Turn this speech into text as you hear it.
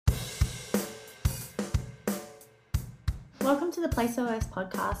Welcome to the PlaceOS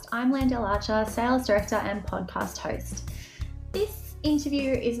podcast. I'm Landell Archer, Sales Director and podcast host. This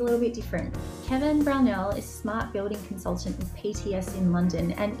interview is a little bit different. Kevin Brownell is a smart building consultant with PTS in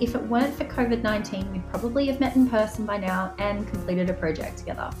London, and if it weren't for COVID-19, we'd probably have met in person by now and completed a project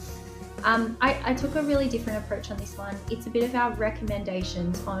together. I took a really different approach on this one. It's a bit of our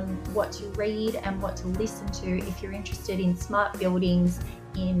recommendations on what to read and what to listen to if you're interested in smart buildings,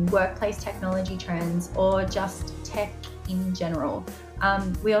 in workplace technology trends, or just tech in general.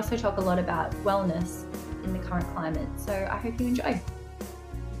 We also talk a lot about wellness in the current climate, so I hope you enjoy.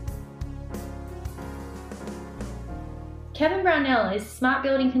 Kevin Brownell is a smart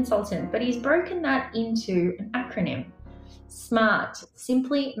building consultant, but he's broken that into an acronym. SMART,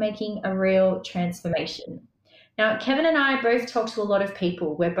 simply making a real transformation. Now, Kevin and I both talk to a lot of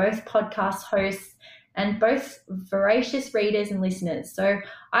people. We're both podcast hosts and both voracious readers and listeners. So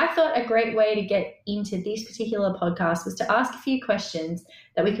I thought a great way to get into this particular podcast was to ask a few questions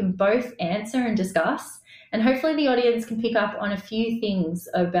that we can both answer and discuss. And hopefully the audience can pick up on a few things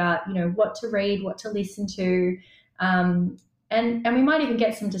about, what to read, what to listen to. And we might even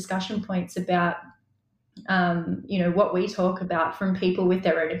get some discussion points about what we talk about from people with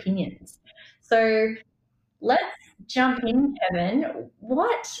their own opinions. So let's jump in, Kevin.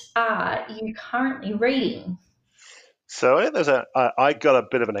 What are you currently reading? So I got a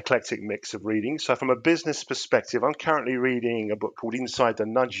bit of an eclectic mix of reading. So from a business perspective, I'm currently reading a book called Inside the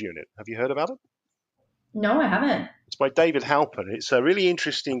Nudge Unit. Have you heard about it? No, I haven't. It's by David Halpern. It's a really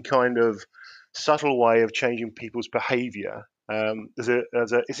interesting kind of subtle way of changing people's behavior.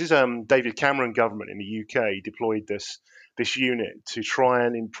 David Cameron government in the UK deployed this unit to try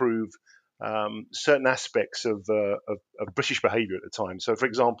and improve certain aspects of British behaviour at the time. So, for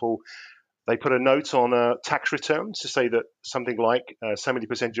example, they put a note on tax returns to say that something like so many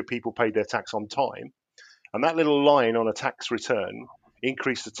percentage of people paid their tax on time, and that little line on a tax return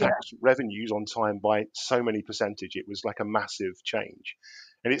increased the tax revenues on time by so many percentage. It was like a massive change.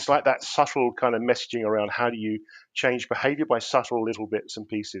 And it's like that subtle kind of messaging around how do you change behavior by subtle little bits and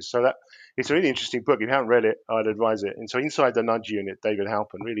pieces. So that it's a really interesting book. If you haven't read it, I'd advise it. And so Inside the Nudge Unit, David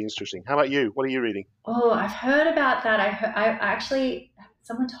Halpern, really interesting. How about you? What are you reading? Oh, I've heard about that. I actually,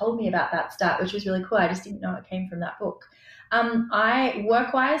 someone told me about that stat, which was really cool. I just didn't know it came from that book.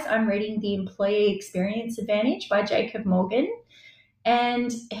 Work-wise, I'm reading The Employee Experience Advantage by Jacob Morgan.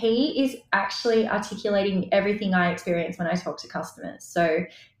 And he is actually articulating everything I experience when I talk to customers. So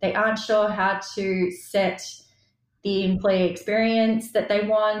they aren't sure how to set the employee experience that they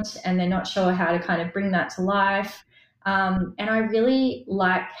want, and they're not sure how to kind of bring that to life. And I really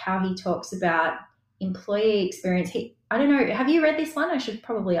like how he talks about employee experience. I don't know, have you read this one? I should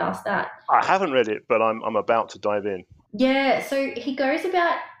probably ask that. I haven't read it, but I'm about to dive in. Yeah, so he goes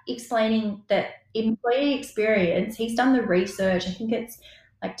about explaining that employee experience, he's done the research, I think it's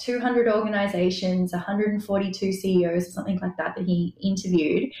like 200 organizations, 142 CEOs or something like that he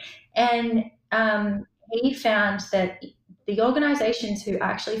interviewed. And he found that the organizations who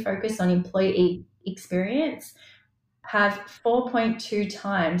actually focus on employee experience have 4.2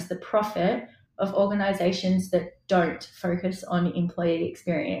 times the profit of organizations that don't focus on employee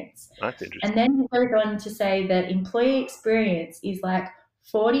experience. That's interesting. And then he goes on to say that employee experience is like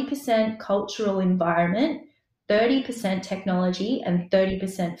 40% cultural environment, 30% technology, and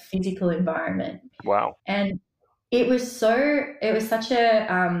 30% physical environment. Wow. And it was such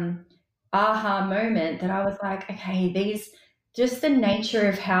a aha moment that I was like, okay, just the nature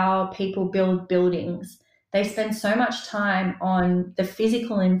of how people build buildings, they spend so much time on the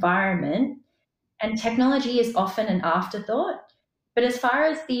physical environment, and technology is often an afterthought. But as far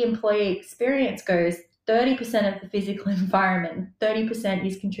as the employee experience goes, 30% of the physical environment, 30%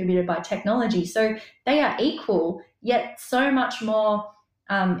 is contributed by technology. So they are equal, yet so much more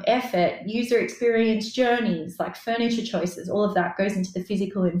effort, user experience journeys, like furniture choices, all of that goes into the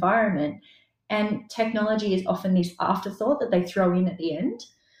physical environment. And technology is often this afterthought that they throw in at the end.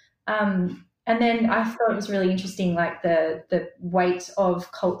 And then I thought it was really interesting, like the weight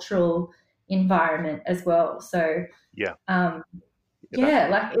of cultural environment as well. So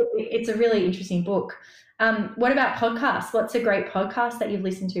it's a really interesting book. What about podcasts? What's a great podcast that you've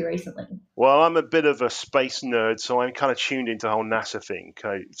listened to recently? Well, I'm a bit of a space nerd, so I'm kind of tuned into the whole NASA thing.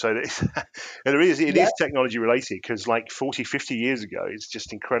 Okay? So it is technology related, because like 40, 50 years ago, it's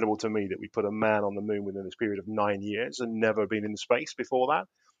just incredible to me that we put a man on the moon within this period of 9 years and never been in space before that.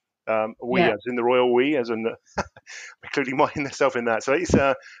 As in the royal we, as in including myself in that. So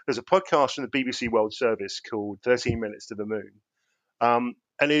there's a podcast from the BBC World Service called 13 Minutes to the Moon.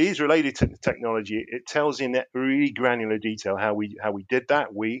 And it is related to technology. It tells in that really granular detail how we did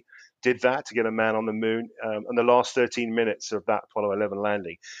that. did that to get a man on the moon, and the last 13 minutes of that Apollo 11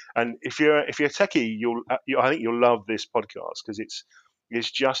 landing. And if you're a techie, I think you'll love this podcast because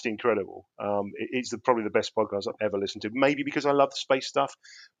it's just incredible. It's probably the best podcast I've ever listened to. Maybe because I love the space stuff,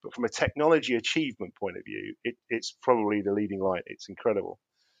 but from a technology achievement point of view, it's probably the leading light. It's incredible.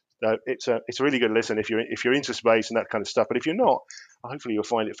 It's a really good listen if you're into space and that kind of stuff. But if you're not, hopefully you'll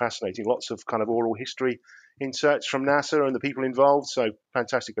find it fascinating. Lots of kind of oral history inserts from NASA and the people involved. So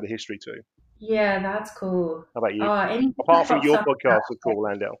fantastic bit of history too. Yeah, that's cool. How about you? Anything Apart that from pops your up podcast, of course,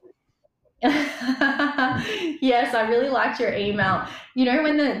 Landell. Yes, I really liked your email. You know,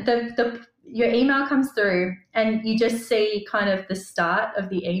 when your email comes through and you just see kind of the start of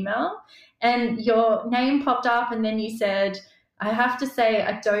the email and your name popped up and then you said, I have to say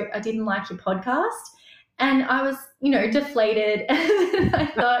I didn't like your podcast. And I was, deflated. And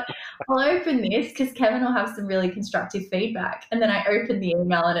I thought, I'll open this because Kevin will have some really constructive feedback. And then I opened the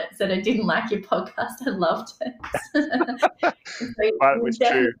email and it said, I didn't like your podcast. I loved it. So That was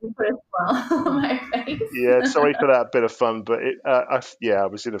true. Put a smile on my face. Yeah, sorry for that bit of fun, but I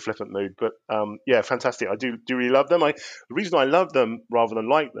was in a flippant mood. But yeah, fantastic. I do really love them. The reason I love them rather than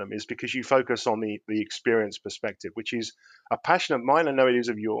like them is because you focus on the experience perspective, which is a passion of mine. I know it is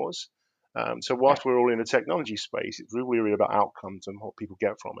of yours. So whilst we're all in the technology space, it's really about outcomes and what people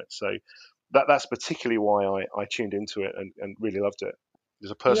get from it. So that's particularly why I tuned into it and really loved it.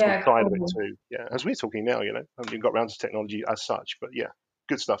 There's a personal side of it too. Yeah, as we're talking now, I haven't even got around to technology as such, but yeah,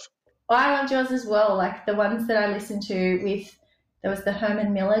 good stuff. Well, I loved yours as well. Like the ones that I listened to there was the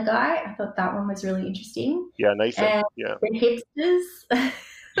Herman Miller guy. I thought that one was really interesting. Yeah, Nathan. And yeah. The hipsters.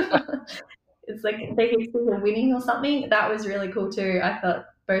 It's like the hipsters are winning or something. That was really cool too. I thought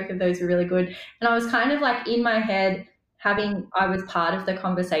both of those were really good. And I was kind of like in my head I was part of the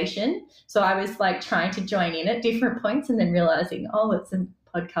conversation. So I was like trying to join in at different points and then realizing, it's a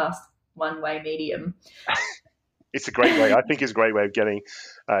podcast one-way medium. It's a great way. I think it's a great way of getting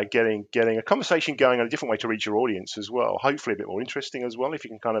a conversation going and a different way to reach your audience as well. Hopefully a bit more interesting as well if you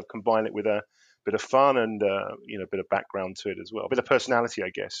can kind of combine it with a bit of fun and a bit of background to it as well, a bit of personality,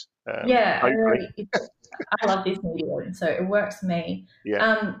 I guess. I love this medium, so it works for me.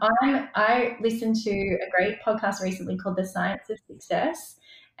 Yeah. I listened to a great podcast recently called The Science of Success,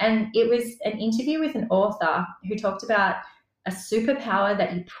 and it was an interview with an author who talked about a superpower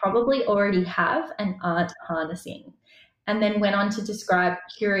that you probably already have and aren't harnessing, and then went on to describe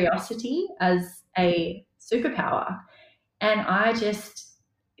curiosity as a superpower. And I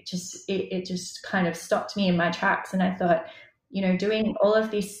it just kind of stopped me in my tracks, and I thought, doing all of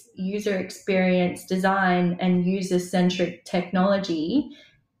this user experience design and user-centric technology,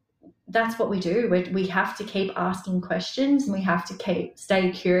 that's what we do. We have to keep asking questions and we have to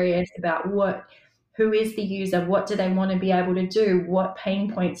stay curious about who is the user, what do they want to be able to do, what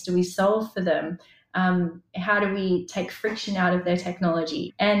pain points do we solve for them, how do we take friction out of their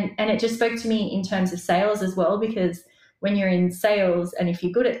technology. And it just spoke to me in terms of sales as well, because when you're in sales and if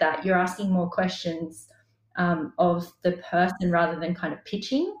you're good at that, you're asking more questions of the person rather than kind of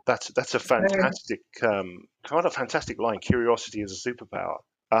pitching. That's a fantastic kind of fantastic line. Curiosity is a superpower.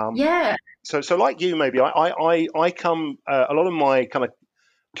 Yeah. So like you, maybe I come a lot of my kind of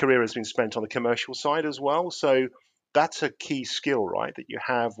career has been spent on the commercial side as well. So that's a key skill, right? That you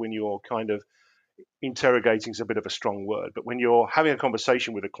have when you're kind of interrogating is a bit of a strong word, but when you're having a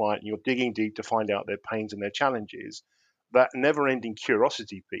conversation with a client and you're digging deep to find out their pains and their challenges, that never-ending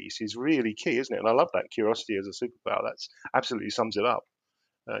curiosity piece is really key, isn't it? And I love that curiosity as a superpower. That's absolutely sums it up.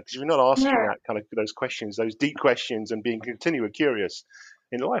 Because if you're not asking that kind of those questions, those deep questions, and being continually curious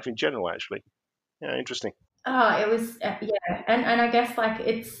in life in general, actually, yeah, interesting. Oh, it was and I guess like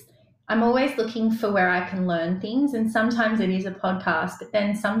I'm always looking for where I can learn things, and sometimes it is a podcast, but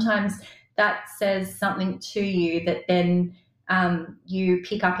then sometimes that says something to you that then you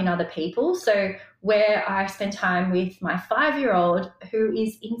pick up in other people. So where I spend time with my 5-year-old who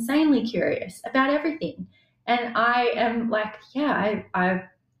is insanely curious about everything. And I am like, I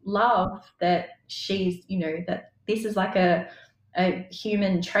love that she's, that this is like a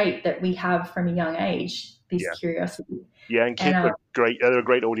human trait that we have from a young age, this curiosity. Yeah, and kids are great. They're a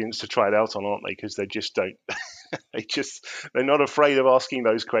great audience to try it out on, aren't they? Because they just don't. They're not afraid of asking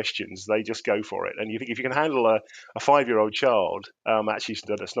those questions. They just go for it. And you think if you can handle a 5-year-old child, actually,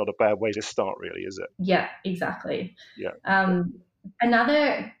 that's not a bad way to start, really, is it? Yeah, exactly. Yeah.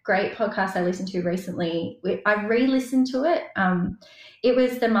 Another great podcast I listened to recently, I re-listened to it. It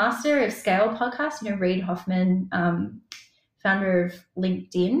was the Master of Scale podcast. Reid Hoffman, founder of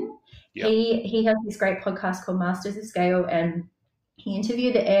LinkedIn. Yep. He has this great podcast called Masters of Scale, and he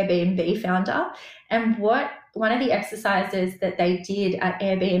interviewed the Airbnb founder. And what one of the exercises that they did at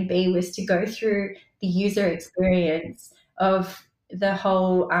Airbnb was to go through the user experience of the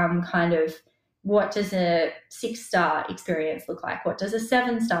whole kind of, what does a 6-star experience look like? What does a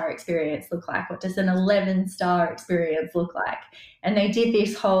 7-star experience look like? What does an 11-star experience look like? And they did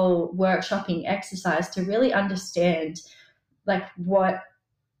this whole workshopping exercise to really understand like what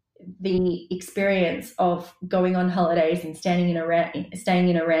the experience of going on holidays and staying in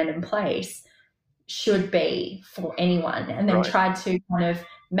a random place should be for anyone, and then tried to kind of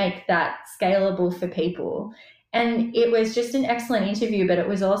make that scalable for people. And it was just an excellent interview, but it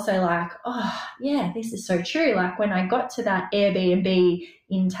was also like, oh yeah, this is so true. Like when I got to that Airbnb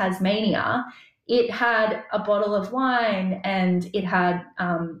in Tasmania, it had a bottle of wine and it had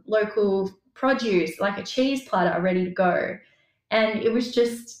local produce, like a cheese platter ready to go. And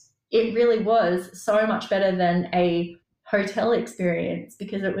it really was so much better than a hotel experience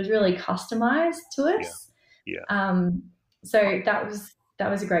because it was really customized to us. So that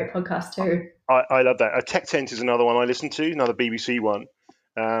was a great podcast too. I love that. Tech Tent is another one I listen to, another BBC one,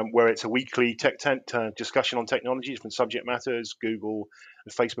 where it's a weekly Tech Tent discussion on technology, different subject matters. Google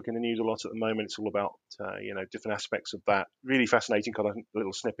and Facebook in the news a lot at the moment. It's all about different aspects of that. Really fascinating kind of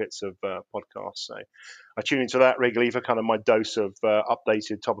little snippets of podcasts. So I tune into that regularly for kind of my dose of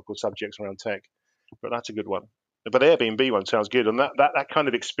updated topical subjects around tech. But that's a good one. But the Airbnb one sounds good, and that kind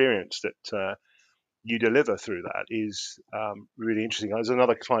of experience that you deliver through that is really interesting. There's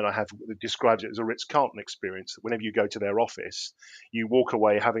another client I have that describes it as a Ritz-Carlton experience. Whenever you go to their office, you walk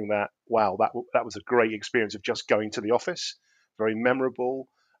away having that was a great experience of just going to the office. Very memorable,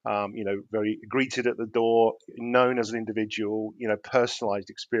 very greeted at the door, known as an individual, personalized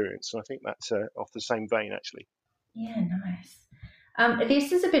experience. And I think that's off the same vein, actually. Yeah, nice.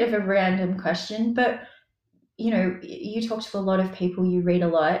 This is a bit of a random question, but you talk to a lot of people, you read a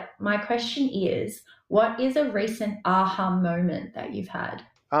lot. My question is, what is a recent aha moment that you've had?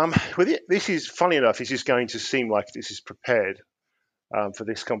 This is, funny enough, this is going to seem like this is prepared for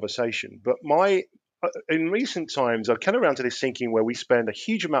this conversation. But in recent times, I've come around to this thinking where we spend a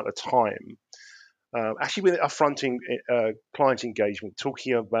huge amount of time actually with upfronting client engagement,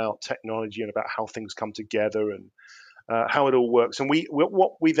 talking about technology and about how things come together and how it all works. And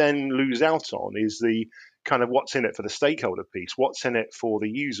what we then lose out on is the kind of what's in it for the stakeholder piece, what's in it for the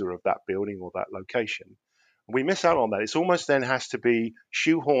user of that building or that location. We miss out on that. It's almost then has to be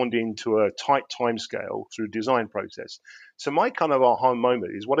shoehorned into a tight timescale through design process. So my kind of aha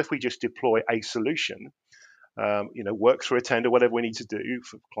moment is, what if we just deploy a solution, work through a tender, whatever we need to do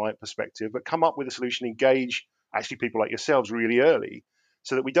from client perspective, but come up with a solution, engage actually people like yourselves really early,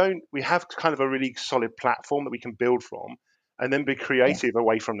 so that we have kind of a really solid platform that we can build from, and then be creative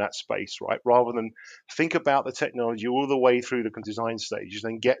away from that space, right? Rather than think about the technology all the way through the design stages,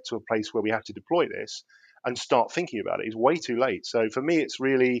 then get to a place where we have to deploy this and start thinking about it. It's way too late. So for me, it's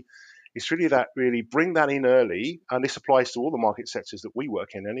really that really bring that in early, and this applies to all the market sectors that we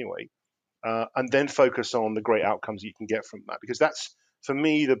work in anyway, and then focus on the great outcomes you can get from that, because that's, for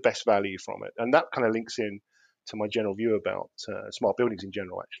me, the best value from it. And that kind of links in to my general view about smart buildings in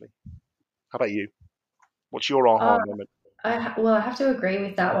general, actually. How about you? What's your aha moment? I have to agree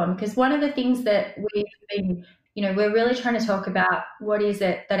with that one, because one of the things that we've been, we're really trying to talk about what is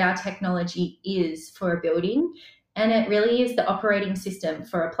it that our technology is for a building, and it really is the operating system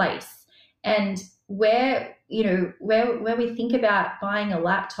for a place. And where we think about buying a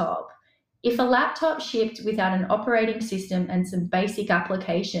laptop, if a laptop shipped without an operating system and some basic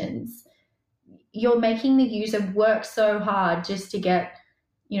applications, you're making the user work so hard just to get,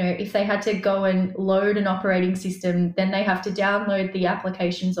 if they had to go and load an operating system, then they have to download the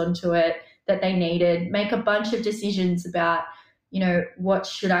applications onto it that they needed, make a bunch of decisions about, what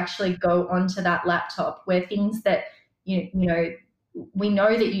should actually go onto that laptop, where things that, we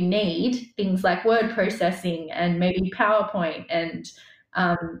know that you need, things like word processing and maybe PowerPoint and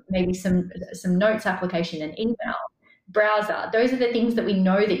maybe some notes application and email, browser. Those are the things that we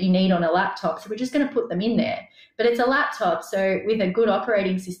know that you need on a laptop. So we're just going to put them in there. But it's a laptop, so with a good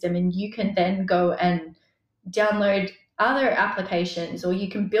operating system, and you can then go and download other applications, or you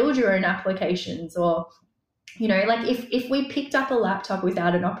can build your own applications, or, like if we picked up a laptop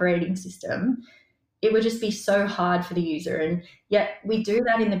without an operating system, it would just be so hard for the user. And yet we do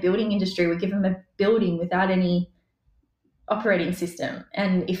that in the building industry. We give them a building without any operating system.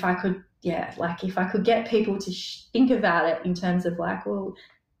 And if I could get people to think about it in terms of like, well,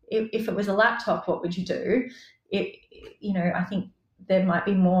 if it was a laptop, what would you do? I think there might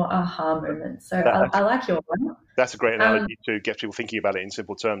be more aha moments. So I like your one. That's a great analogy to get people thinking about it in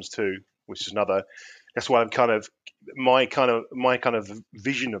simple terms too, which is another. That's why I'm my kind of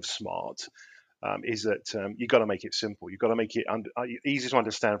vision of smart is that you've got to make it simple. You've got to make it easy to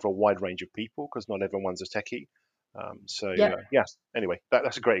understand for a wide range of people because not everyone's a techie. Yep. Yes. Anyway,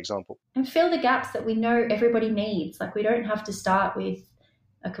 that's a great example. And fill the gaps that we know everybody needs. Like, we don't have to start with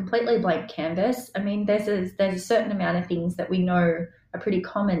a completely blank canvas. I mean, there's a certain amount of things that we know are pretty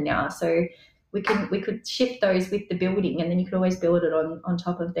common now. So we could shift those with the building, and then you could always build it on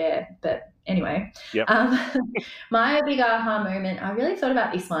top of there. But anyway, Yep. My big aha moment, I really thought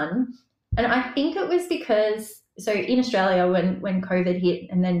about this one, and I think it was because, so in Australia, when COVID hit,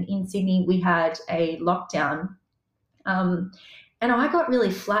 and then in Sydney we had a lockdown, and I got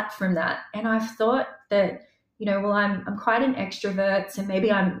really flat from that. And I've thought that, well, I'm quite an extrovert, so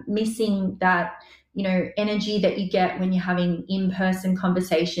maybe I'm missing that, energy that you get when you're having in-person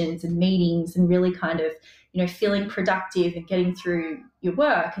conversations and meetings and really kind of, feeling productive and getting through your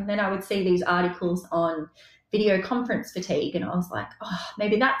work. And then I would see these articles on video conference fatigue, and I was like, oh,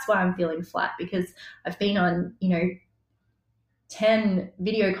 maybe that's why I'm feeling flat, because I've been on, 10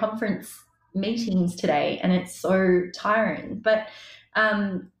 video conference meetings today, and it's so tiring. But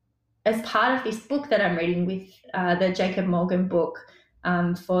as part of this book that I'm reading, with the Jacob Morgan book,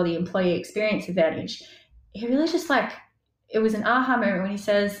 for the employee experience advantage, he really just, like, it was an aha moment when he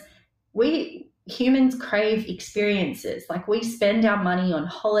says, we humans crave experiences. Like, we spend our money on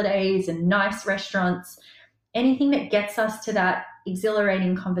holidays and nice restaurants, anything that gets us to that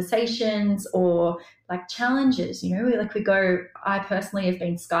exhilarating conversations or like challenges. Like, I personally have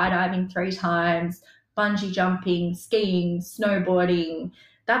been skydiving 3 times, bungee jumping, skiing, snowboarding.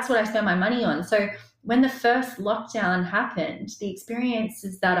 That's what I spend my money on. So when the first lockdown happened, the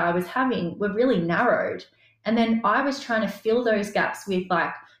experiences that I was having were really narrowed. And then I was trying to fill those gaps with,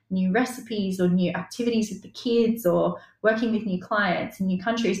 like, new recipes or new activities with the kids or working with new clients in new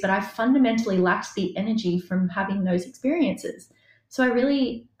countries, but I fundamentally lacked the energy from having those experiences. So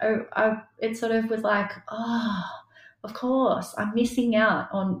it sort of was like, oh, of course, I'm missing out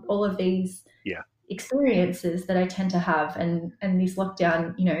on all of these experiences that I tend to have. And this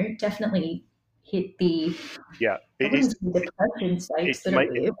lockdown, definitely hit the, depression stage, but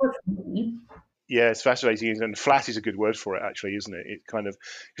it was me. Yeah, it's fascinating, and flat is a good word for it, actually, isn't it? It kind of,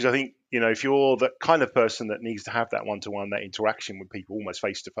 because I think, if you're the kind of person that needs to have that one-to-one, that interaction with people almost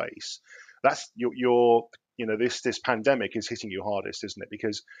face to face, that's your this pandemic is hitting you hardest, isn't it?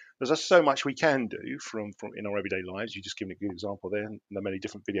 Because there's just so much we can do from in our everyday lives. You just given a good example there, and the many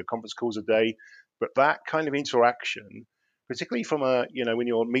different video conference calls a day, but that kind of interaction, particularly from when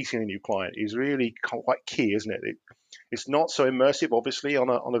you're meeting a new client, is really quite key, isn't it? It's not so immersive, obviously, on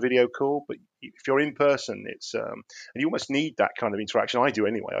a video call, but if you're in person, it's and you almost need that kind of interaction. I do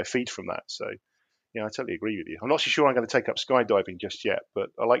anyway. I feed from that. So, yeah, I totally agree with you. I'm not so sure I'm going to take up skydiving just yet, but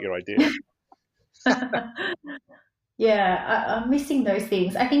I like your idea. Yeah, I'm missing those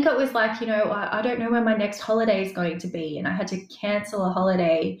things. I think it was like, I don't know when my next holiday is going to be, and I had to cancel a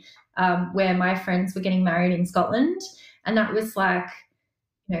holiday where my friends were getting married in Scotland, and that was like,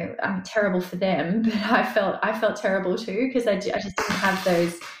 I'm terrible for them, but I felt terrible too, because I just didn't have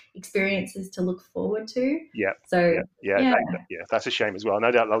those experiences to look forward to. Yeah. So yeah, that's a shame as well. No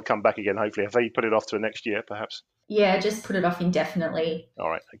doubt they'll come back again. Hopefully, if they put it off to next year, perhaps. Yeah, just put it off indefinitely. All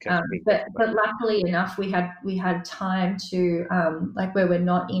right. Okay. But luckily enough, we had time to like, where we're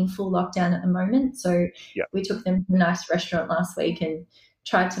not in full lockdown at the moment. So we took them to a nice restaurant last week and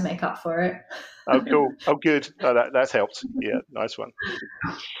tried to make up for it. Oh, cool. Oh, good. Oh, that's helped. Yeah, nice one.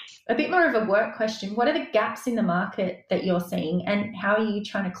 A bit more of a work question. What are the gaps in the market that you're seeing, and how are you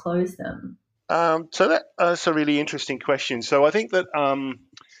trying to close them? So that's a really interesting question. So I think that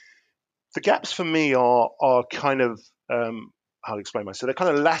the gaps for me are kind of I'll explain myself. They're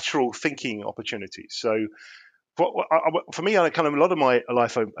kind of lateral thinking opportunities. So for me, I kind of, a lot of my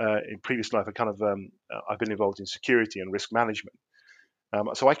life in previous life, I've been involved in security and risk management.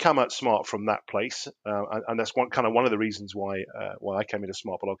 So I come at Smart from that place, and that's one of the reasons why I came into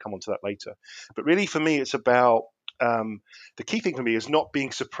Smart. But I'll come on to that later. But really, for me, it's about the key thing for me is not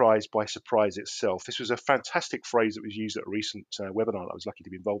being surprised by surprise itself. This was a fantastic phrase that was used at a recent webinar that I was lucky to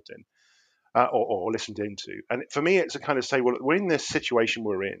be involved in or listened into. And for me, it's a kind of say, well, we're in this situation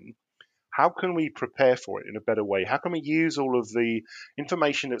we're in. How can we prepare for it in a better way? How can we use all of the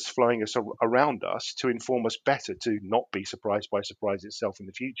information that's flowing us around us to inform us better to not be surprised by surprise itself in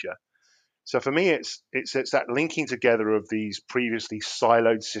the future? So for me, it's that linking together of these previously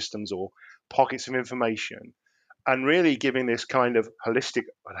siloed systems or pockets of information, and really giving this kind of holistic,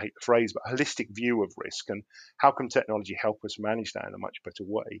 I hate the phrase, but holistic view of risk, and how can technology help us manage that in a much better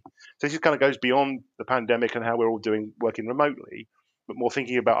way? So this kind of goes beyond the pandemic and how we're all working remotely, but more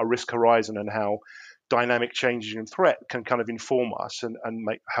thinking about a risk horizon and how dynamic changes in threat can kind of inform us and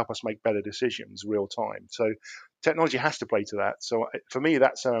help us make better decisions real time. So technology has to play to that. So for me,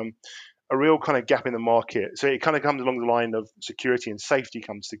 that's a real kind of gap in the market. So it kind of comes along the line of security and safety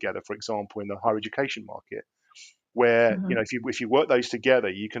comes together, for example, in the higher education market, where if you work those together,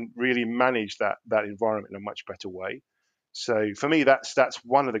 you can really manage that environment in a much better way. So for me, that's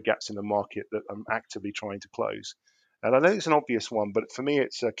one of the gaps in the market that I'm actively trying to close. And I know it's an obvious one, but for me,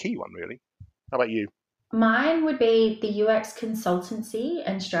 it's a key one, really. How about you? Mine would be the UX consultancy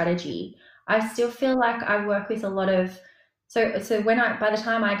and strategy. I still feel like I work with a lot of so when I by the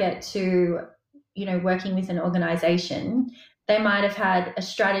time I get to working with an organization, they might have had a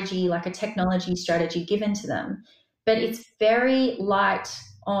strategy, like a technology strategy given to them, but it's very light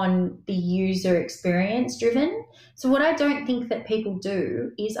on the user experience driven. So what I don't think that people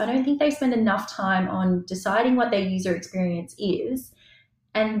do is I don't think they spend enough time on deciding what their user experience is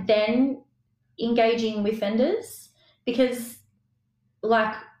and then engaging with vendors, because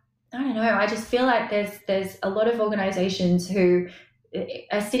like I don't know, I just feel like there's a lot of organizations who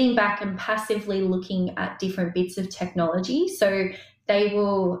are sitting back and passively looking at different bits of technology. So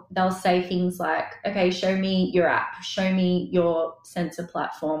they'll say things like, okay, show me your app, show me your sensor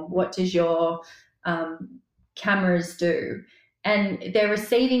platform, what does your cameras do? And they're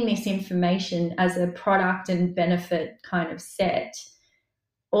receiving this information as a product and benefit kind of set,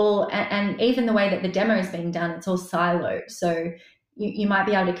 and even the way that the demo is being done, it's all siloed. So you might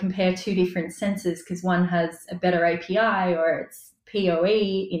be able to compare two different sensors because one has a better API or it's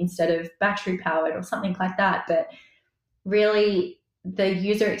PoE instead of battery powered or something like that. But really, the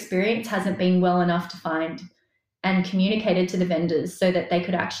user experience hasn't been well enough defined and communicated to the vendors so that they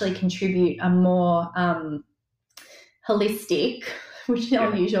could actually contribute a more holistic, which is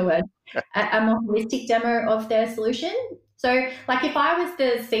not a usual word, a more holistic demo of their solution. So like if I was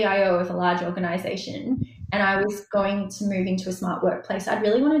the CIO of a large organization and I was going to move into a smart workplace, I'd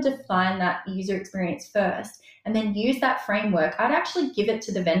really want to define that user experience first and then use that framework. I'd actually give it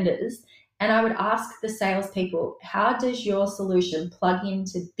to the vendors and I would ask the salespeople, how does your solution plug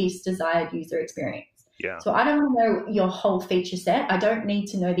into this desired user experience? Yeah. So I don't want to know your whole feature set. I don't need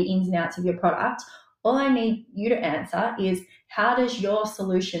to know the ins and outs of your product. All I need you to answer is, how does your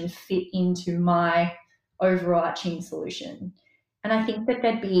solution fit into my overarching solution? And I think that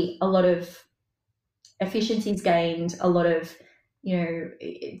there'd be a lot of efficiencies gained, a lot of,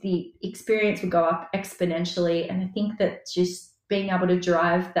 the experience would go up exponentially. And I think that just being able to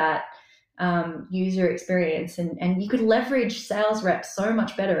drive that user experience and you could leverage sales reps so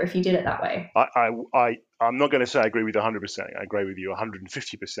much better if you did it that way. I'm not going to say I agree with 100%. I agree with you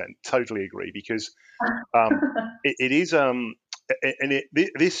 150%. Totally agree, because it is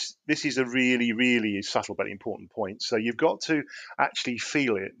this is a really, really subtle but important point. So you've got to actually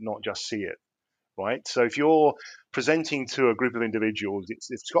feel it, not just see it, right? So if you're presenting to a group of individuals,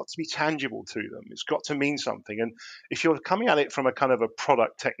 it's got to be tangible to them. It's got to mean something. And if you're coming at it from a kind of a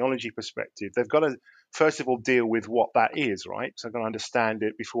product technology perspective, they've got to first of all deal with what that is, right? So they're going to understand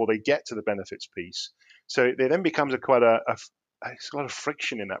it before they get to the benefits piece. So it then becomes it's a lot of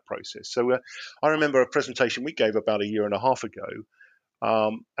friction in that process. So I remember a presentation we gave about a year and a half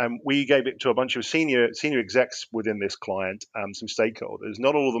ago, and we gave it to a bunch of senior execs within this client, some stakeholders.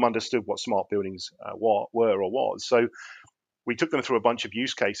 Not all of them understood what smart buildings were or was. So we took them through a bunch of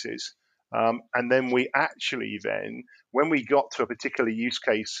use cases, and then we actually when we got to a particular use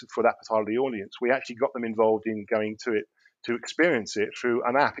case for that part of the audience, we actually got them involved in going to it to experience it through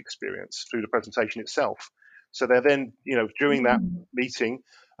an app experience, through the presentation itself. So they're then, during that meeting,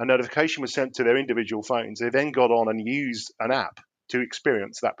 a notification was sent to their individual phones. They then got on and used an app to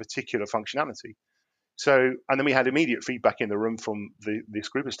experience that particular functionality. So, and then we had immediate feedback in the room from this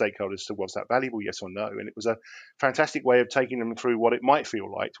group of stakeholders to, was that valuable, yes or no? And it was a fantastic way of taking them through what it might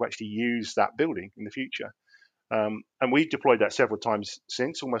feel like to actually use that building in the future. And we deployed that several times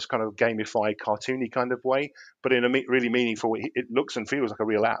since, almost kind of gamified, cartoony kind of way, but in a really meaningful way. It looks and feels like a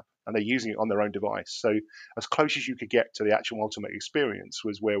real app, and they're using it on their own device. So as close as you could get to the actual ultimate experience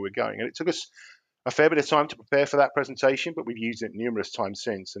was where we're going. And it took us a fair bit of time to prepare for that presentation, but we've used it numerous times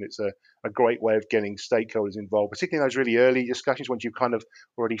since. And it's a great way of getting stakeholders involved, particularly in those really early discussions. Once you've kind of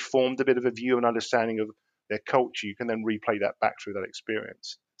already formed a bit of a view and understanding of their culture, you can then replay that back through that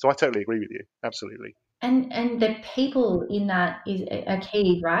experience. So I totally agree with you. Absolutely. And the people in that is a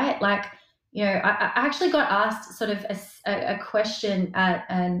key, right? Like, I actually got asked sort of a question at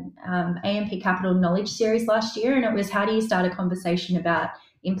an AMP Capital Knowledge Series last year, and it was, how do you start a conversation about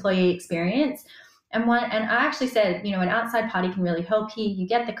employee experience? And I actually said, an outside party can really help you. You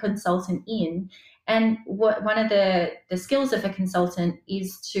get the consultant in, and one of the skills of a consultant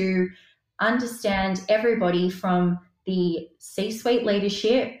is to understand everybody from the C-suite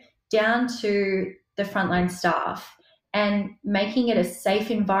leadership down to the frontline staff, and making it a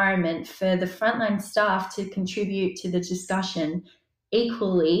safe environment for the frontline staff to contribute to the discussion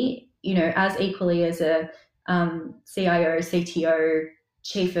equally, as equally as a CIO, CTO,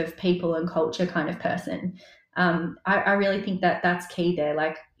 chief of people and culture kind of person. I really think that that's key there.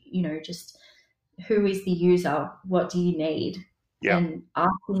 Like, just who is the user? What do you need? Yeah. And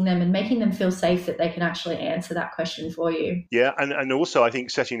asking them and making them feel safe that they can actually answer that question for you. Yeah, and also I think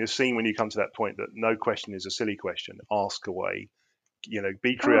setting the scene when you come to that point that no question is a silly question. Ask away,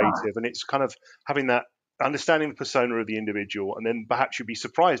 be creative, and it's kind of having that understanding the persona of the individual, and then perhaps you'd be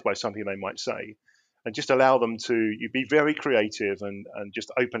surprised by something they might say, and just allow them to you be very creative and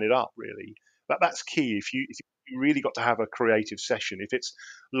just open it up really. That's key. If you really got to have a creative session, if it's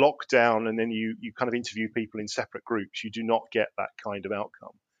locked down and then you kind of interview people in separate groups, you do not get that kind of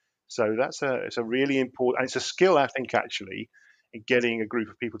outcome. So it's a really important, and it's a skill I think actually in getting a group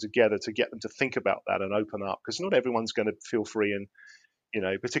of people together to get them to think about that and open up, because not everyone's going to feel free, and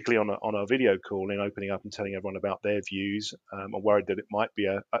particularly on a video call, and opening up and telling everyone about their views. I'm worried that it might be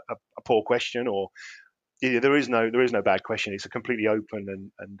a poor question, or there is no bad question. It's a completely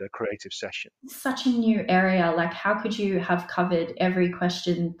open and a creative session. Such a new area. Like, how could you have covered every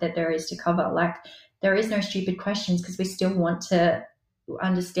question that there is to cover? Like, there is no stupid questions, because we still want to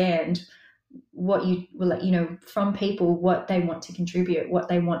understand what from people, what they want to contribute, what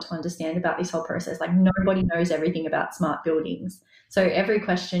they want to understand about this whole process. Like, nobody knows everything about smart buildings, so every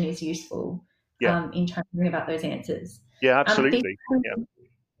question is useful in trying to bring about those answers. Yeah, absolutely.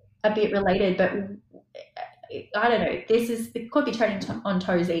 A bit related, but I don't know, it could be treading on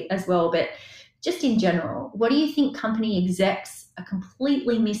toes as well, but just in general, what do you think company execs are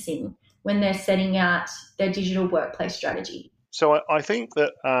completely missing when they're setting out their digital workplace strategy? So I think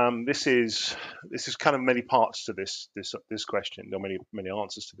that this is kind of many parts to this question. There are many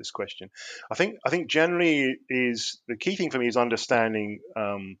answers to this question. I think generally is the key thing for me is understanding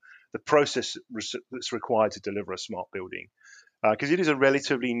the process that's required to deliver a smart building, because it is a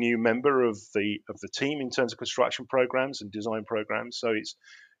relatively new member of the team in terms of construction programs and design programs. So it's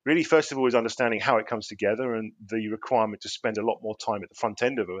really, first of all, is understanding how it comes together and the requirement to spend a lot more time at the front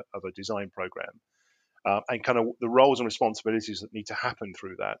end of a design program. And kind of the roles and responsibilities that need to happen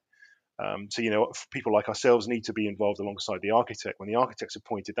through that. So, people like ourselves need to be involved alongside the architect. When the architect's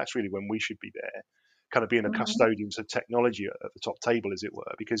appointed, that's really when we should be there, kind of being the custodians of technology at the top table, as it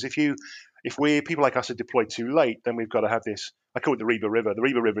were. Because if people like us are deployed too late, then we've got to have this. I call it the Reba River. The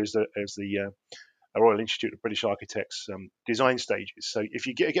Reba River is the Royal Institute of British Architects design stages. So if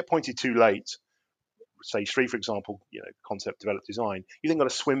you get appointed too late, stage 3, for example, concept, develop, design, you then got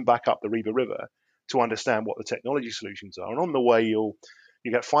to swim back up the Reba River to understand what the technology solutions are. And on the way, you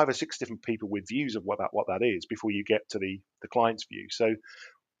get 5 or 6 different people with views of what that is before you get to the client's view. So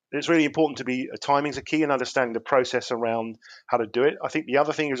it's really important to be, timing's a key, and understanding the process around how to do it. I think the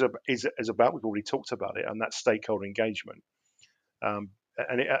other thing is about, we've already talked about it, and that's stakeholder engagement. As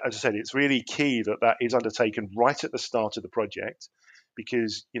I said, it's really key that is undertaken right at the start of the project,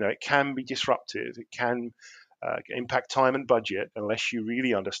 because it can be disruptive. It can impact time and budget unless you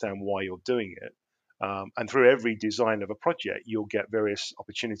really understand why you're doing it. And through every design of a project, you'll get various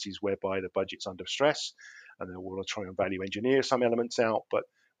opportunities whereby the budget's under stress, and then we'll try and value engineer some elements out. But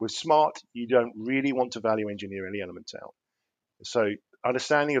with smart, you don't really want to value engineer any elements out. So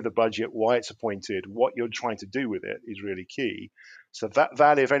understanding of the budget, why it's appointed, what you're trying to do with it is really key. So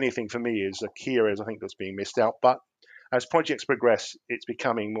that if anything, for me, is a key area I think that's being missed out. But as projects progress, it's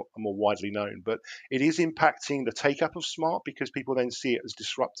becoming more widely known. But it is impacting the take-up of smart, because people then see it as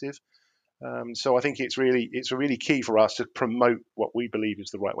disruptive. So I think it's really key for us to promote what we believe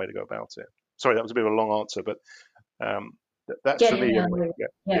is the right way to go about it. Sorry, that was a bit of a long answer, but that's for me.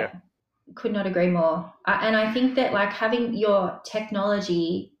 Yeah. Could not agree more. And I think that, like, having your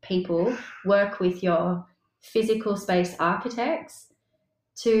technology people work with your physical space architects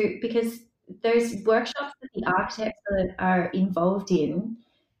because those workshops that the architects are involved in,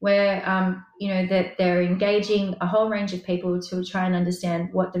 where that they're engaging a whole range of people to try and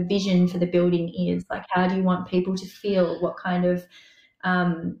understand what the vision for the building is. Like, how do you want people to feel? What kind of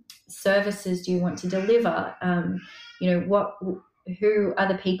services do you want to deliver? Who are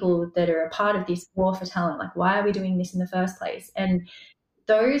the people that are a part of this war for talent? Like, why are we doing this in the first place? And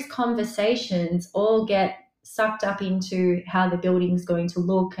those conversations all get sucked up into how the building's going to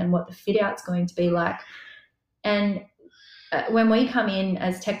look and what the fit out's going to be like. And when we come in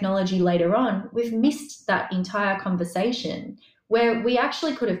as technology later on, we've missed that entire conversation, where we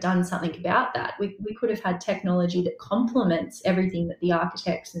actually could have done something about that. We could have had technology that complements everything that the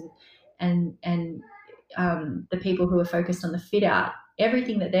architects and the people who are focused on the fit out,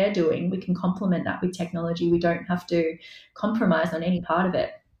 everything that they're doing, we can complement that with technology. We don't have to compromise on any part of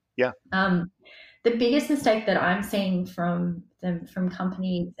it. Yeah. The biggest mistake that I'm seeing from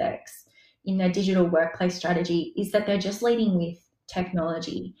company execs in their digital workplace strategy is that they're just leading with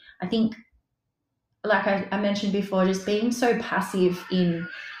technology. I think, like I mentioned before, just being so passive in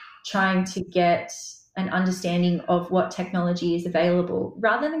trying to get an understanding of what technology is available,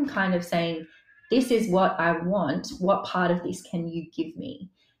 rather than kind of saying, this is what I want, what part of this can you give me?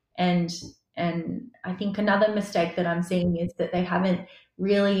 And I think another mistake that I'm seeing is that they haven't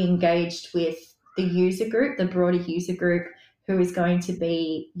really engaged with the user group, the broader user group who is going to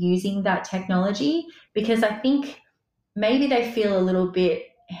be using that technology, because I think maybe they feel a little bit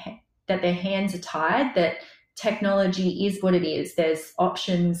that their hands are tied, that technology is what it is. There's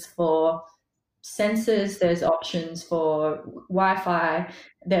options for sensors, there's options for Wi-Fi,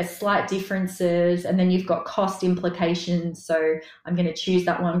 there's slight differences, and then you've got cost implications. So I'm going to choose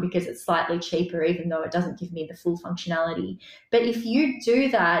that one because it's slightly cheaper, even though it doesn't give me the full functionality. But if you do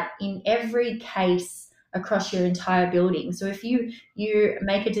that in every case across your entire building, so if you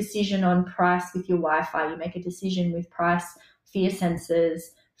make a decision on price with your Wi-Fi, you make a decision with price for your sensors,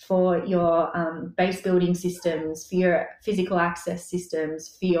 for your base building systems, for your physical access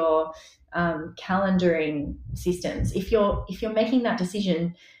systems, for your calendaring systems. If you're making that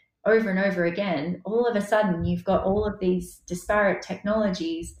decision over and over again, all of a sudden you've got all of these disparate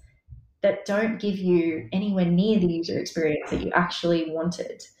technologies that don't give you anywhere near the user experience that you actually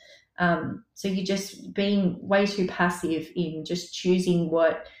wanted. So you're just being way too passive in just choosing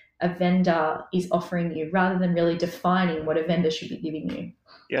what a vendor is offering you, rather than really defining what a vendor should be giving you.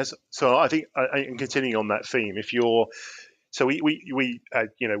 Yes. So I think, and continuing on that theme, if you're, so we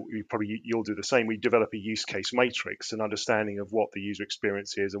you'll do the same. We develop a use case matrix, an understanding of what the user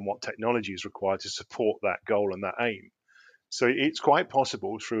experience is and what technology is required to support that goal and that aim. So it's quite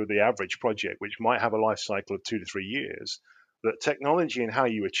possible through the average project, which might have a life cycle of 2 to 3 years, that technology and how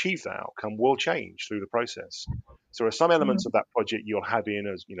you achieve that outcome will change through the process. So there are some elements of that project you'll have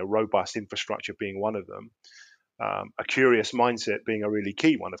in as, robust infrastructure being one of them. A curious mindset being a really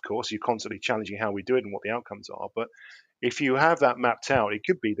key one, of course. You're constantly challenging how we do it and what the outcomes are. But if you have that mapped out, it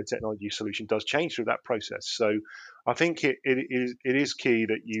could be the technology solution does change through that process. So I think it is key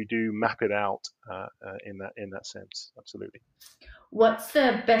that you do map it out in that sense. Absolutely. What's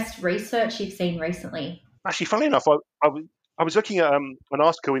the best research you've seen recently? Actually, funnily enough, I was looking at an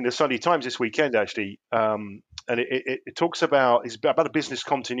article in the Sunday Times this weekend, actually, and it talks about, it's about a business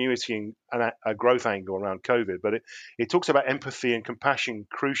continuity and a growth angle around COVID, but it talks about empathy and compassion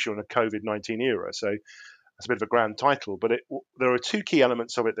crucial in a COVID-19 era. So that's a bit of a grand title, but there are two key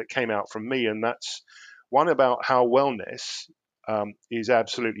elements of it that came out from me, and that's one about how wellness is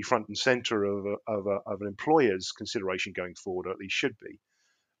absolutely front and center of an employer's consideration going forward, or at least should be,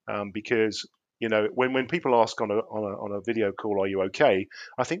 because when people ask on a video call, "Are you okay?"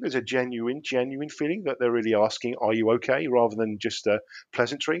 I think there's a genuine feeling that they're really asking, "Are you okay?" rather than just a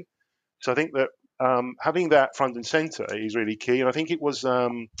pleasantry. So I think that having that front and center is really key. And I think it was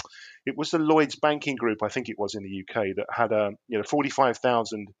the Lloyd's Banking Group, I think it was in the UK, that had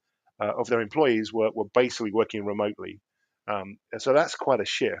 45,000 of their employees were basically working remotely. So that's quite a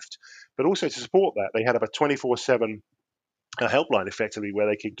shift. But also to support that, they had about 24/7 a helpline effectively where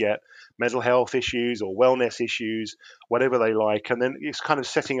they could get mental health issues or wellness issues, whatever they like. And then it's kind of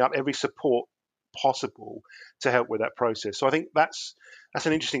setting up every support possible to help with that process. So I think that's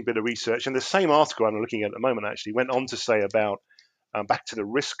an interesting bit of research. And the same article I'm looking at the moment actually went on to say about, back to the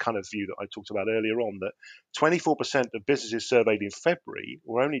risk kind of view that I talked about earlier on, that 24% of businesses surveyed in February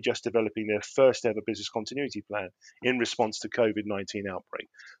were only just developing their first ever business continuity plan in response to COVID-19 outbreak.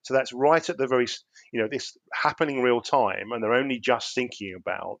 So that's right at the very, this happening real time, and they're only just thinking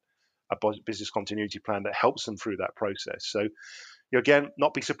about a business continuity plan that helps them through that process. So again,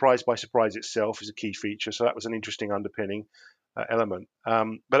 not be surprised by surprise itself is a key feature. So that was an interesting underpinning element.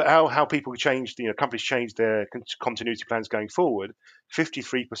 But how people changed, companies changed their continuity plans going forward.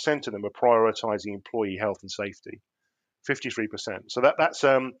 53% of them are prioritizing employee health and safety. 53%. So that's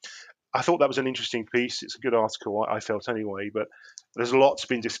I thought that was an interesting piece. It's a good article, I felt anyway. But there's lots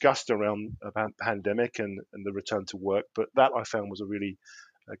been discussed around about the pandemic and the return to work. But that I found was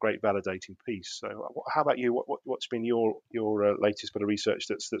a great validating piece. So how about you? What's been your latest bit of research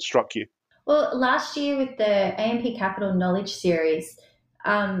that struck you? Well, last year with the AMP Capital Knowledge Series,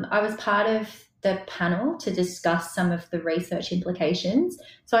 I was part of the panel to discuss some of the research implications.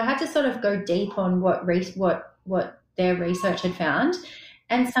 So I had to sort of go deep on what their research had found.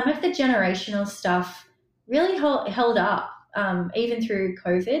 And some of the generational stuff really held up. even through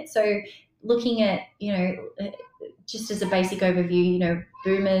COVID. So looking at, just as a basic overview,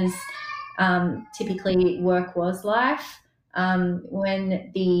 boomers, typically work was life.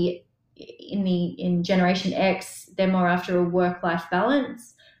 When in Generation X, they're more after a work-life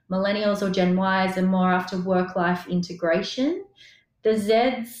balance. Millennials or Gen Ys are more after work-life integration. The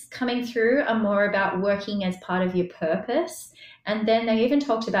Zs coming through are more about working as part of your purpose. And then they even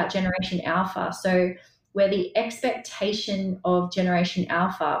talked about Generation Alpha. So where the expectation of Generation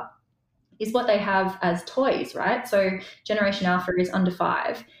Alpha is what they have as toys, right? So Generation Alpha is under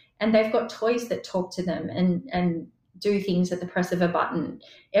 5, and they've got toys that talk to them and do things at the press of a button.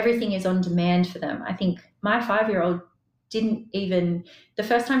 Everything is on demand for them. I think my 5-year-old didn't even, the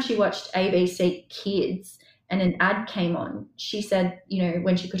first time she watched ABC Kids and an ad came on, she said,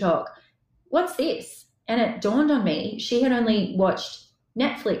 when she could talk, "What's this?" And it dawned on me, she had only watched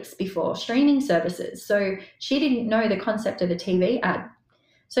Netflix before, streaming services. So she didn't know the concept of a TV ad.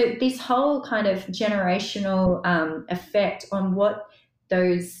 So this whole kind of generational effect on what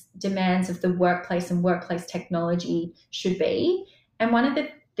those demands of the workplace and workplace technology should be. And one of the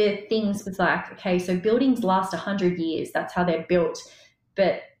things was like, okay, so buildings last 100 years. That's how they're built.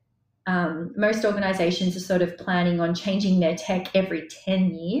 But most organizations are sort of planning on changing their tech every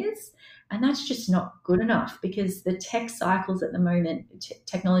 10 years. And that's just not good enough, because the tech cycles at the moment,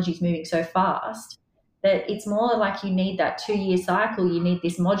 technology is moving so fast that it's more like you need that 2-year cycle. You need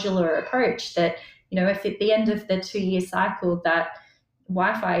this modular approach that, if at the end of the 2-year cycle that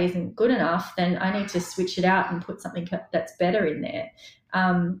Wi-Fi isn't good enough, then I need to switch it out and put something that's better in there.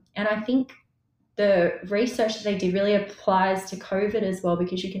 And I think the research that they did really applies to COVID as well,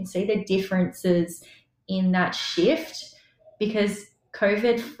 because you can see the differences in that shift, because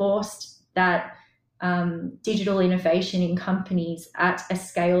COVID forced that digital innovation in companies at a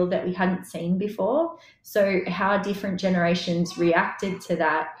scale that we hadn't seen before. So how different generations reacted to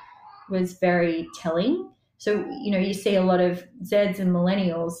that was very telling. So, you see a lot of Zs and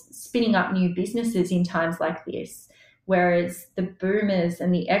millennials spinning up new businesses in times like this, whereas the boomers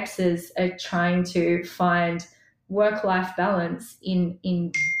and the Xs are trying to find work-life balance in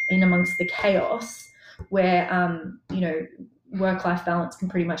amongst the chaos, where, work-life balance can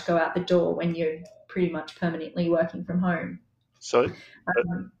pretty much go out the door when you're pretty much permanently working from home. So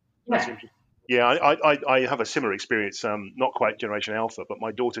that's interesting. Yeah, I have a similar experience, not quite Generation Alpha, but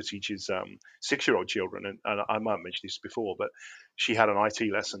my daughter teaches 6-year-old children, and I might have mentioned this before, but she had an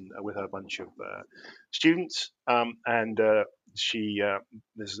IT lesson with her bunch of students, and she,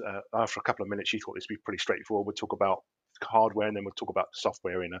 after a couple of minutes, she thought this would be pretty straightforward. We'd talk about hardware, and then we'll talk about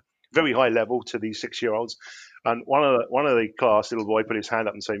software in a very high level to these 6-year-olds. And one of the class, little boy put his hand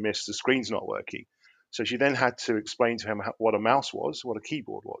up and say, "Miss, the screen's not working." So she then had to explain to him what a mouse was, what a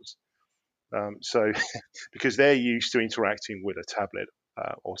keyboard was. So because they're used to interacting with a tablet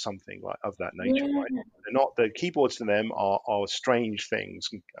or something like of that nature, right? They're not, the keyboards to them are strange things,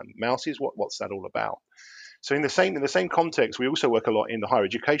 and mouses, what's that all about? So in the same context, we also work a lot in the higher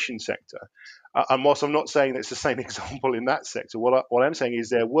education sector. And whilst I'm not saying that it's the same example in that sector, what I'm saying is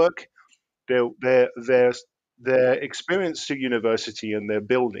their work, their experience to university and their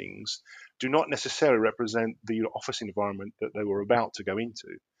buildings do not necessarily represent the office environment that they were about to go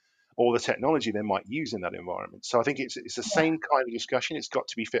into, or the technology they might use in that environment. So I think it's the same kind of discussion. It's got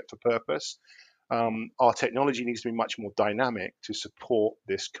to be fit for purpose. Our technology needs to be much more dynamic to support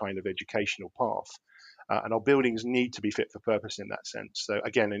this kind of educational path. And our buildings need to be fit for purpose in that sense. So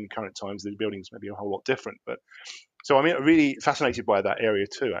again, in current times, the buildings may be a whole lot different. But so I'm really fascinated by that area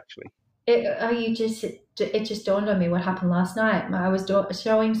too, actually. It just dawned on me what happened last night. I was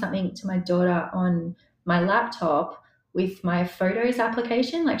showing something to my daughter on my laptop with my photos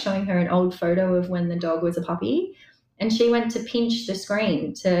application, like showing her an old photo of when the dog was a puppy, and she went to pinch the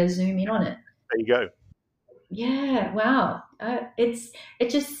screen to zoom in on it. There you go. Yeah, wow. It's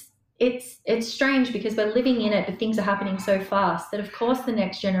strange, because we're living in it, but things are happening so fast that, of course, the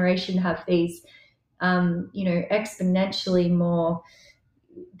next generation have these, exponentially more.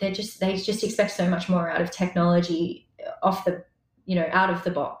 They just expect so much more out of technology out of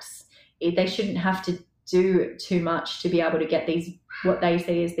the box. They shouldn't have to do too much to be able to get these, what they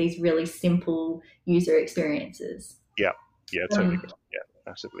see as these really simple user experiences. Yeah, totally. Yeah,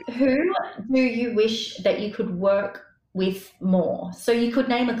 absolutely. Who do you wish that you could work with more? So you could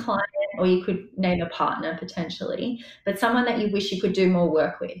name a client, or you could name a partner potentially, but someone that you wish you could do more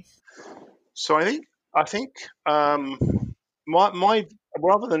work with. So I think my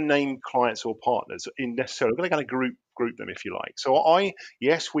rather than name clients or partners in necessarily, we're going to group them, if you like. So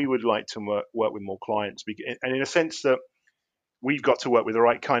yes, we would like to work with more clients, and in a sense that we've got to work with the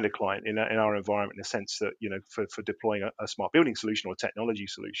right kind of client in our environment, in the sense that, for deploying a smart building solution or a technology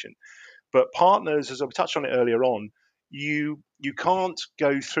solution. But partners, as I touched on it earlier on, you can't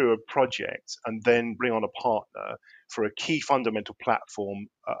go through a project and then bring on a partner for a key fundamental platform,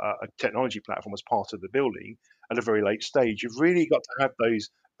 a technology platform, as part of the building at a very late stage. You've really got to have those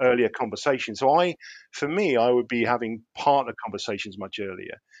earlier conversations. So for me, I would be having partner conversations much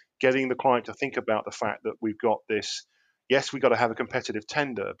earlier, getting the client to think about the fact that we've got this. Yes, we've got to have a competitive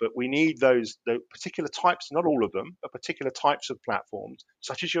tender, but we need the particular types, not all of them, but particular types of platforms,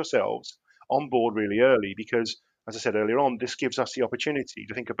 such as yourselves, on board really early, because, as I said earlier on, this gives us the opportunity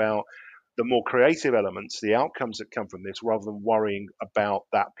to think about the more creative elements, the outcomes that come from this, rather than worrying about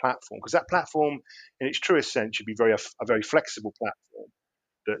that platform. Because that platform, in its truest sense, should be a very flexible platform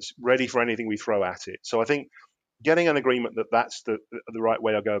that's ready for anything we throw at it. So I think getting an agreement that that's the right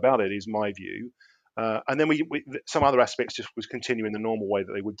way to go about it is my view. And then some other aspects just was continue in the normal way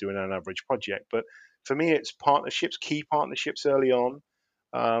that they would do in an average project. But for me, it's partnerships, key partnerships early on.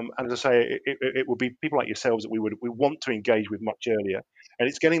 And as I say, it will be people like yourselves that we want to engage with much earlier. And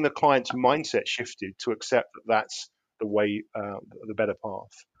it's getting the client's mindset shifted to accept that that's the way, the better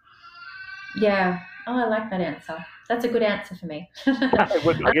path. Yeah. Oh, I like that answer. That's a good answer for me. I guess you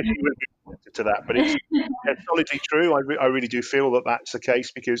would be answer to that, but it's solidly true. I really do feel that that's the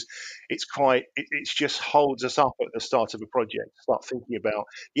case, because it just holds us up at the start of a project. Start thinking about,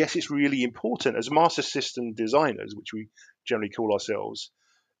 yes, it's really important as master system designers, which we generally call ourselves.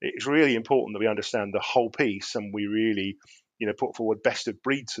 It's really important that we understand the whole piece, and we really, put forward best of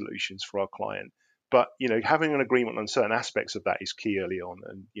breed solutions for our client. But having an agreement on certain aspects of that is key early on,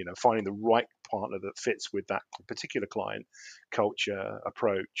 and finding the right partner that fits with that particular client culture,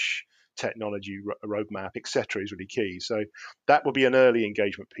 approach, technology roadmap, etc., is really key. So that would be an early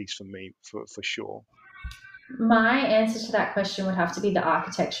engagement piece for me, for sure. My answer to that question would have to be the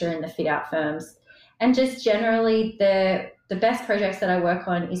architecture and the fit out firms. And just generally, the best projects that I work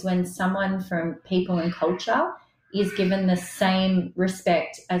on is when someone from people and culture is given the same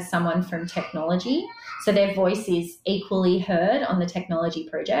respect as someone from technology. So their voice is equally heard on the technology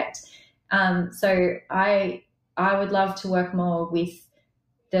project. So I would love to work more with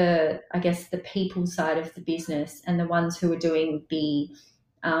the people side of the business, and the ones who are doing the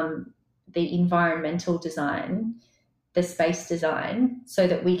environmental design, the space design, so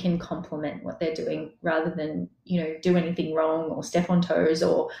that we can complement what they're doing, rather than do anything wrong or step on toes,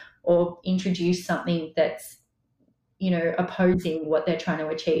 or introduce something that's opposing what they're trying to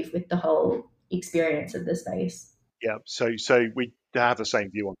achieve with the whole experience of the space. Yeah, so we have the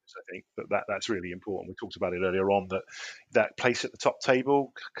same view on this. I think that's really important. We talked about it earlier on, that place at the top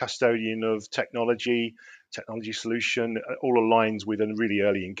table, custodian of technology solution, all aligns with a really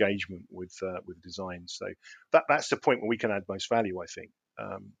early engagement with design. So that's the point where we can add most value, I think,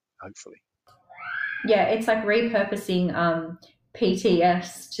 hopefully. Yeah, it's like repurposing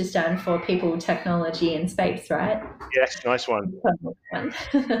PTS to stand for people, technology, and space, right? Yes, nice one.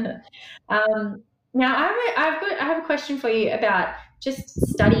 Now, I have a question for you about just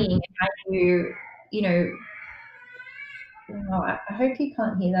studying and how you know. Oh, I hope you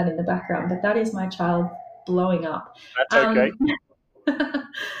can't hear that in the background, but that is my child blowing up. That's okay.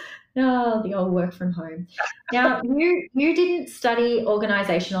 Oh, the old work from home. Now, you didn't study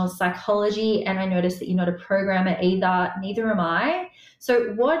organizational psychology, and I noticed that you're not a programmer either. Neither am I.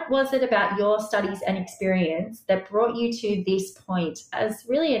 So what was it about your studies and experience that brought you to this point as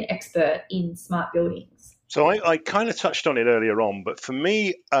really an expert in smart buildings? So I kind of touched on it earlier on, but for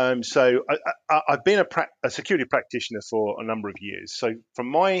me, so I've been a security practitioner for a number of years. So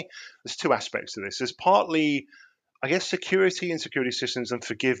there's two aspects to this. There's partly, I guess, security and security systems, and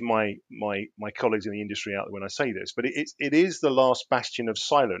forgive my colleagues in the industry out there when I say this, but it is the last bastion of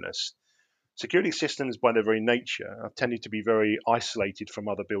siloness. Security systems, by their very nature, have tended to be very isolated from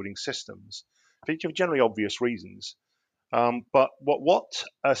other building systems, for generally obvious reasons. But what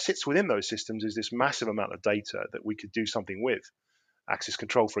sits within those systems is this massive amount of data that we could do something with. Access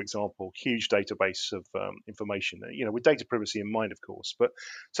control, for example, huge database of information, with data privacy in mind, of course. But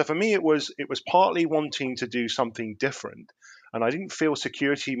so for me, it was partly wanting to do something different, and I didn't feel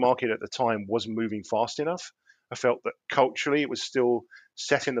security market at the time was moving fast enough. I felt that culturally it was still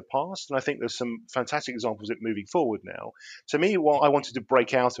set in the past, and I think there's some fantastic examples of it moving forward now. To me, what I wanted to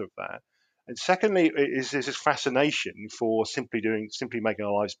break out of that. And secondly, is this fascination for simply making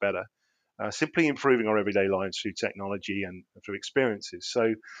our lives better, simply improving our everyday lives through technology and through experiences.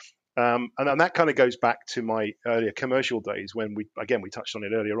 So, and that kind of goes back to my earlier commercial days when we touched on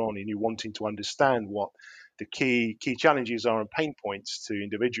it earlier on, in you wanting to understand what the key challenges are and pain points to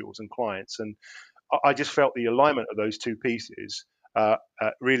individuals and clients. And I just felt the alignment of those two pieces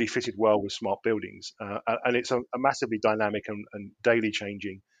really fitted well with smart buildings. And it's a massively dynamic and daily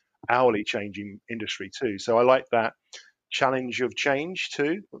changing, hourly changing industry too. So I like that challenge of change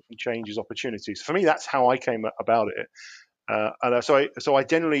too. Change is opportunities. For me, that's how I came about it. So I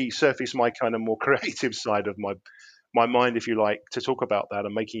generally surface my kind of more creative side of my mind, if you like, to talk about that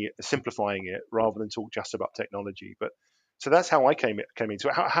and making it, simplifying it rather than talk just about technology. But so that's how I came into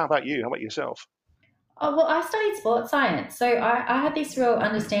it. How about you? How about yourself? Oh, well, I studied sports science. So I had this real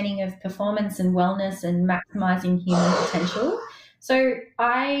understanding of performance and wellness and maximizing human potential. So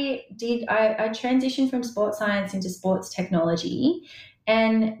I transitioned from sports science into sports technology.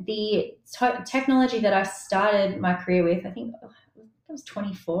 And the technology that I started my career with, I think I was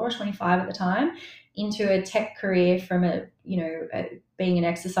 24 or 25 at the time, into a tech career from being an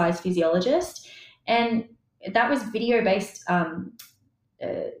exercise physiologist. And that was video based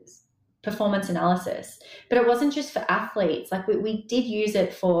performance analysis. But it wasn't just for athletes. Like we did use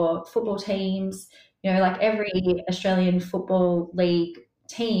it for football teams, like every Australian Football League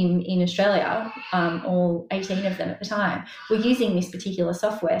team in Australia, all 18 of them at the time, were using this particular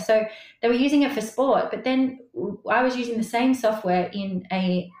software. So they were using it for sport, but then I was using the same software in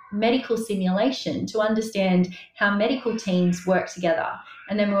a medical simulation to understand how medical teams work together.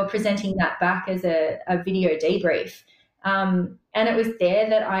 And then we were presenting that back as a video debrief. And it was there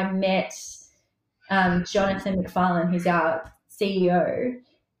that I met Jonathan McFarlane, who's our CEO.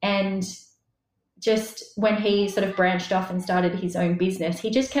 And just when he sort of branched off and started his own business, he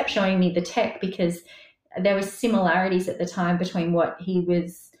just kept showing me the tech because there were similarities at the time between what he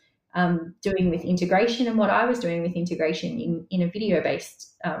was doing with integration and what I was doing with integration in a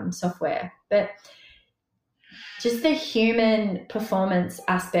video-based software. But just the human performance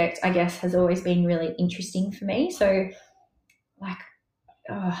aspect, I guess, has always been really interesting for me. So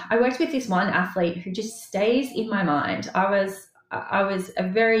I worked with this one athlete who just stays in my mind. I was a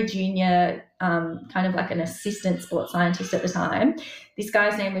very junior, kind of like an assistant sports scientist at the time. This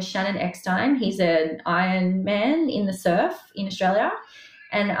guy's name was Shannon Eckstein. He's an Ironman in the surf in Australia.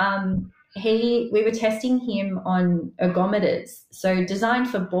 And we were testing him on ergometers. So designed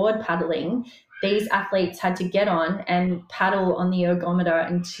for board paddling, these athletes had to get on and paddle on the ergometer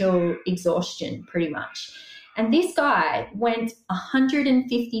until exhaustion, pretty much. And this guy went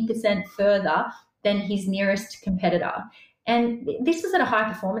 150% further than his nearest competitor. And this was at a high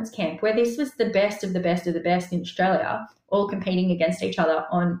performance camp where this was the best of the best of the best in Australia, all competing against each other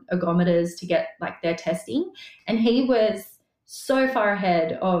on ergometers to get like their testing. And he was so far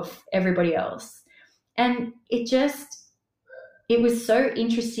ahead of everybody else. And it was so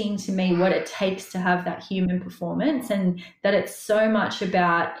interesting to me what it takes to have that human performance, and that it's so much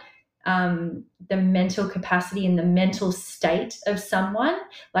about the mental capacity and the mental state of someone.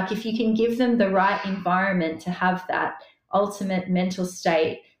 Like if you can give them the right environment to have that ultimate mental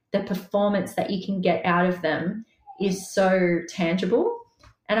state, the performance that you can get out of them is so tangible.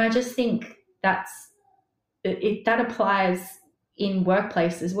 And I just think that applies in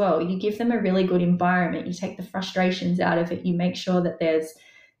workplace as well. You give them a really good environment, you take the frustrations out of it, you make sure that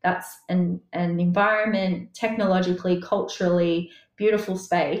that's an environment, technologically, culturally beautiful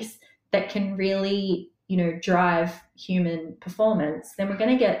space that can really, drive human performance, then we're going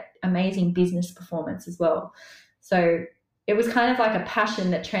to get amazing business performance as well. So it was kind of like a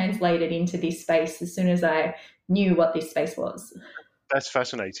passion that translated into this space as soon as I knew what this space was. That's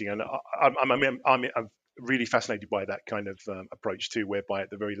fascinating, and I'm really fascinated by that kind of approach too, whereby at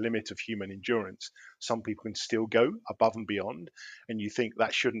the very limit of human endurance, some people can still go above and beyond, and you think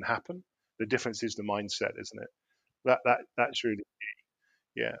that shouldn't happen. The difference is the mindset, isn't it? That's really,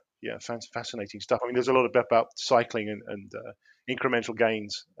 yeah, fascinating stuff. I mean, there's a lot about cycling and incremental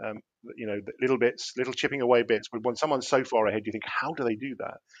gains, little chipping away bits. But when someone's so far ahead, you think, how do they do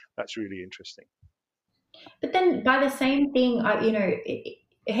that? That's really interesting. But then by the same thing,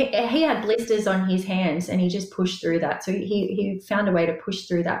 he had blisters on his hands and he just pushed through that. So he found a way to push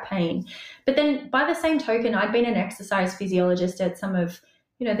through that pain. But then by the same token, I'd been an exercise physiologist at some of,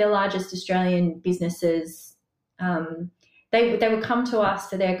 their largest Australian businesses. They would come to us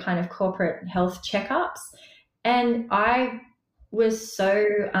for their kind of corporate health checkups. And I was so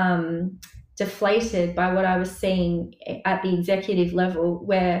deflated by what I was seeing at the executive level,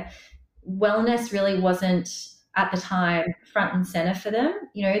 where wellness really wasn't at the time front and center for them.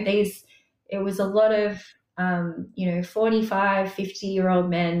 It was a lot of 45, 50-year-old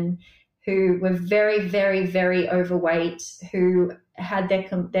men who were very, very, very overweight, who had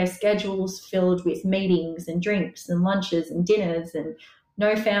their schedules filled with meetings and drinks and lunches and dinners and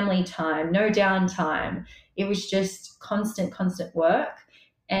no family time, no downtime. It was just constant work.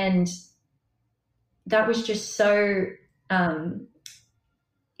 And that was just so,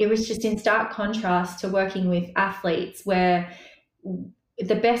 it was just in stark contrast to working with athletes where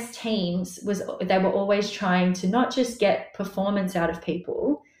the best teams they were always trying to not just get performance out of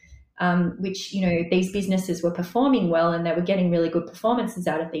people, which, these businesses were performing well and they were getting really good performances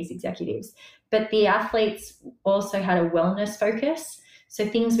out of these executives. But the athletes also had a wellness focus. So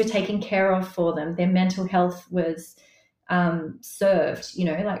things were taken care of for them. Their mental health was served,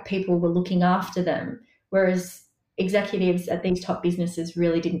 like people were looking after them. Whereas executives at these top businesses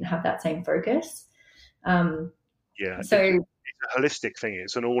really didn't have that same focus. It's a holistic thing.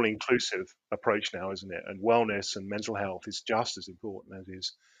 It's an all-inclusive approach now, isn't it? And wellness and mental health is just as important as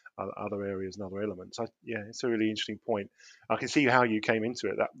is other areas and other elements. It's a really interesting point. I can see how you came into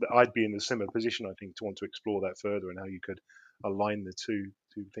it. That I'd be in a similar position, I think, to want to explore that further and how you could align the two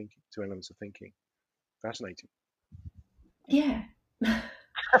elements of thinking. Fascinating. Yeah.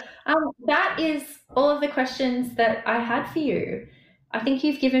 That is all of the questions that I had for you. I think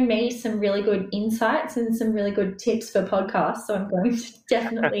you've given me some really good insights and some really good tips for podcasts, so I'm going to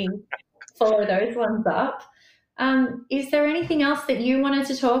definitely follow those ones up. Is there anything else that you wanted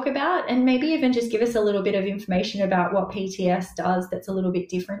to talk about? And maybe even just give us a little bit of information about what PTS does that's a little bit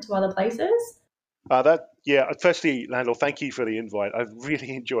different to other places? Firstly, Landell, thank you for the invite. I've really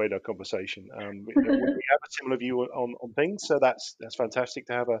enjoyed our conversation. We have a similar view on things, so that's fantastic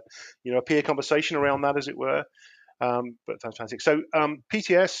to have a peer conversation around that, as it were. But fantastic. So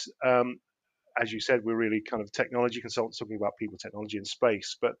PTS, as you said, we're really kind of technology consultants talking about people, technology, and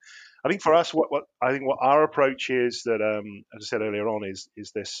space. But I think for us, what our approach is that, as I said earlier on,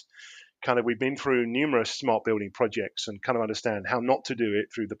 is this kind of, we've been through numerous smart building projects and kind of understand how not to do it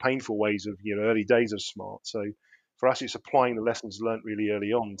through the painful ways of early days of smart. So for us, it's applying the lessons learned really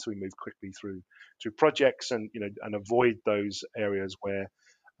early on, so we move quickly through projects and and avoid those areas where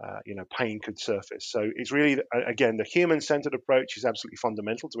pain could surface. So it's really, again, the human-centered approach is absolutely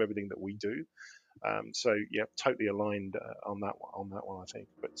fundamental to everything that we do. Totally aligned on that one, I think.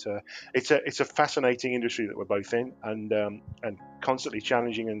 But it's a fascinating industry that we're both in, and constantly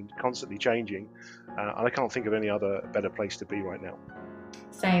challenging and constantly changing. And I can't think of any other better place to be right now.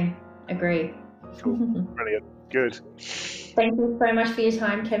 Same, agree. Cool, brilliant, good. Thank you so much for your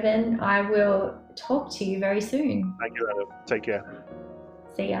time, Kevin. I will talk to you very soon. Thank you, Adam. Take care.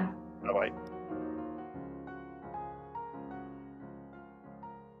 See ya. Bye-bye.